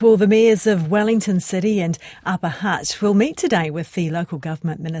Well, the mayors of Wellington City and Upper Hutt will meet today with the local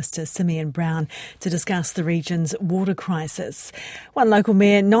government minister, Simeon Brown, to discuss the region's water crisis. One local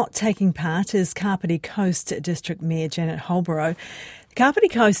mayor not taking part is Kāpiti Coast District Mayor Janet Holborow.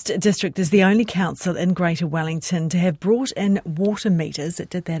 Kāpiti Coast District is the only council in Greater Wellington to have brought in water meters. It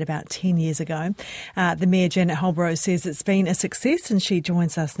did that about 10 years ago. The Mayor, Janet Holborow, says it's been a success, and she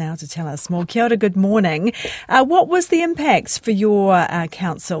joins us now to tell us more. Kia ora, good morning. What was the impact for your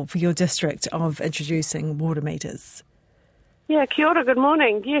council, for your district, of introducing water meters? Yeah, kia ora, good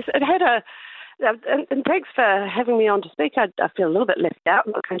morning. Yes, it had and thanks for having me on to speak. I feel a little bit left out.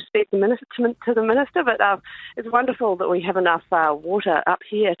 I'm not going to speak to the minister, but it's wonderful that we have enough water up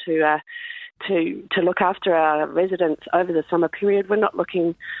here to look after our residents over the summer period. We're not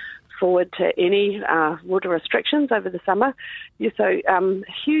looking forward to any water restrictions over the summer. Yeah, so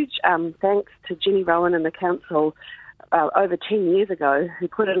huge thanks to Jenny Rowan and the council over 10 years ago, who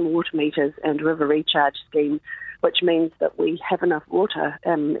put in water meters and river recharge scheme, which means that we have enough water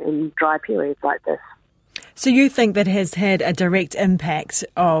in dry periods like this. So you think that has had a direct impact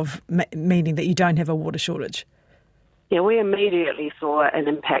of meaning that you don't have a water shortage? Yeah, we immediately saw an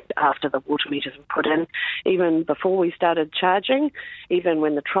impact after the water meters were put in. Even before we started charging, even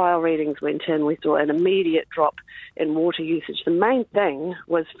when the trial readings went in, we saw an immediate drop in water usage. The main thing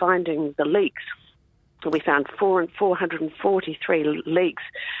was finding the leaks. So we found 443 leaks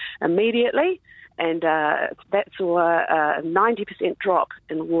immediately, and that saw a 90% drop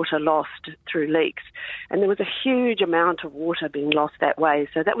in water lost through leaks. And there was a huge amount of water being lost that way.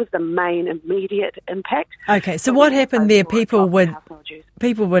 So that was the main immediate impact. Okay, so what happened there? People would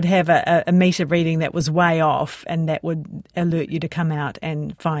have a meter reading that was way off, and that would alert you to come out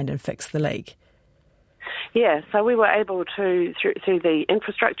and find and fix the leak. Yeah, so we were able to, through the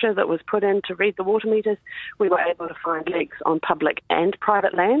infrastructure that was put in to read the water meters, we were able to find leaks on public and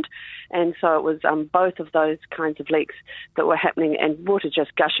private land. And so it was both of those kinds of leaks that were happening, and water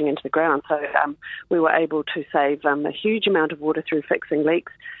just gushing into the ground. So we were able to save a huge amount of water through fixing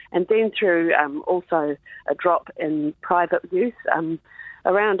leaks, and then through also a drop in private use,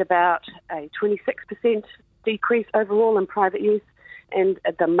 around about a 26% decrease overall in private use. And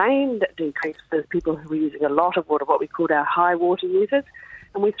the main decrease was people who were using a lot of water, what we called our high water users,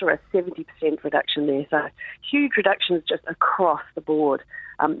 and we saw a 70% reduction there. So huge reductions just across the board.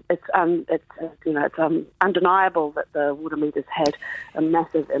 It's undeniable that the water meters had a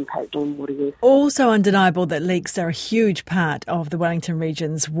massive impact on water use. Also undeniable that leaks are a huge part of the Wellington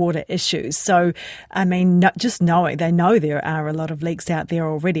region's water issues. So, I mean, just knowing, they know there are a lot of leaks out there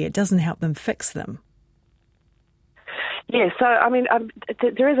already, it doesn't help them fix them. Yeah, so, I mean,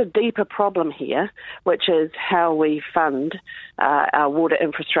 there is a deeper problem here, which is how we fund our water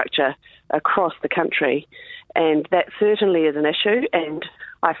infrastructure across the country. And that certainly is an issue, and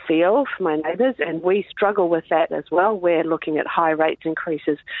I feel for my neighbours, and we struggle with that as well. We're looking at high rates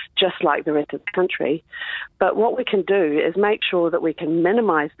increases just like the rest of the country. But what we can do is make sure that we can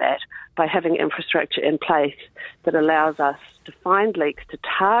minimise that by having infrastructure in place that allows us to find leaks, to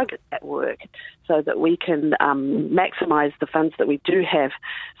target that work, so that we can maximise the funds that we do have,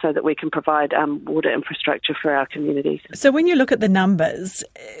 so that we can provide water infrastructure for our communities. So when you look at the numbers,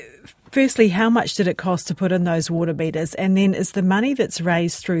 firstly, how much did it cost to put in those water meters? And then is the money that's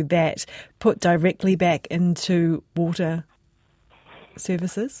raised through that put directly back into water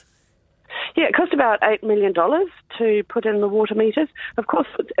services? Yeah, it cost about $8 million to put in the water meters. Of course,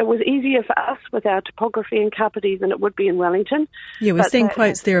 it was easier for us with our topography in Kāpiti than it would be in Wellington. Yeah, we're seeing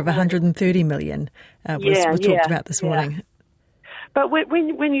quotes there of $130 million we talked about this morning. But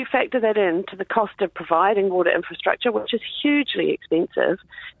when you factor that in to the cost of providing water infrastructure, which is hugely expensive,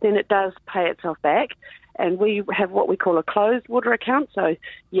 then it does pay itself back. And we have what we call a closed water account. So,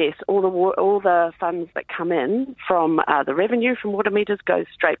 yes, all the funds that come in from the revenue from water meters goes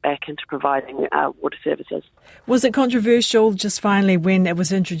straight back into providing water services. Was it controversial just finally when it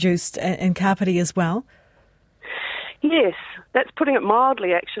was introduced in Kāpiti as well? Yes, that's putting it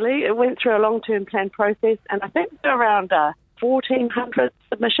mildly, actually. It went through a long-term plan process, and I think around 1,400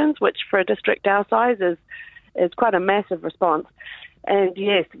 submissions, which for a district our size is quite a massive response. And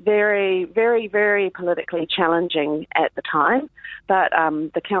yes, very, very, very politically challenging at the time, but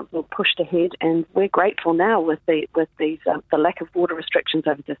the council pushed ahead, and we're grateful now with the lack of water restrictions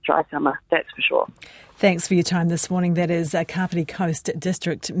over this dry summer. That's for sure. Thanks for your time this morning. That is Kāpiti Coast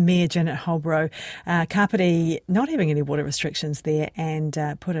District Mayor Janet Holborow. Kāpiti not having any water restrictions there, and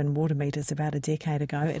put in water meters about a decade ago.